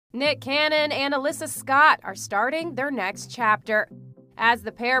Nick Cannon and Alyssa Scott are starting their next chapter. As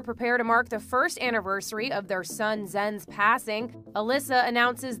the pair prepare to mark the first anniversary of their son Zen's passing, Alyssa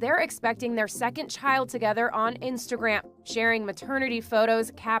announces they're expecting their second child together on Instagram, sharing maternity photos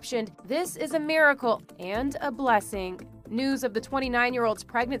captioned, "This is a miracle and a blessing." News of the 29-year-old's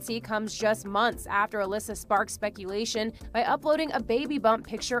pregnancy comes just months after Alyssa sparked speculation by uploading a baby bump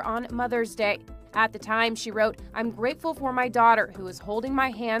picture on Mother's Day. At the time, she wrote, "I'm grateful for my daughter who is holding my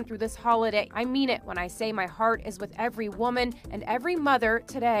hand through this holiday. I mean it when I say my heart is with every woman and every mother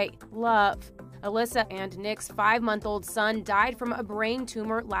today. Love." Alyssa and Nick's 5-month-old son died from a brain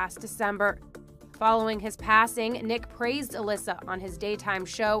tumor last December. Following his passing, Nick praised Alyssa on his daytime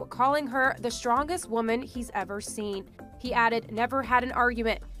show, calling her the strongest woman he's ever seen. He added, "Never had an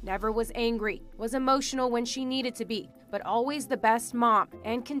argument, never was angry, was emotional when she needed to be, but always the best mom,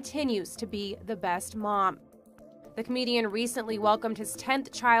 and continues to be the best mom." The comedian recently welcomed his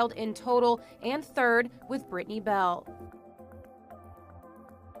 10th child in total and third with Brittany Bell.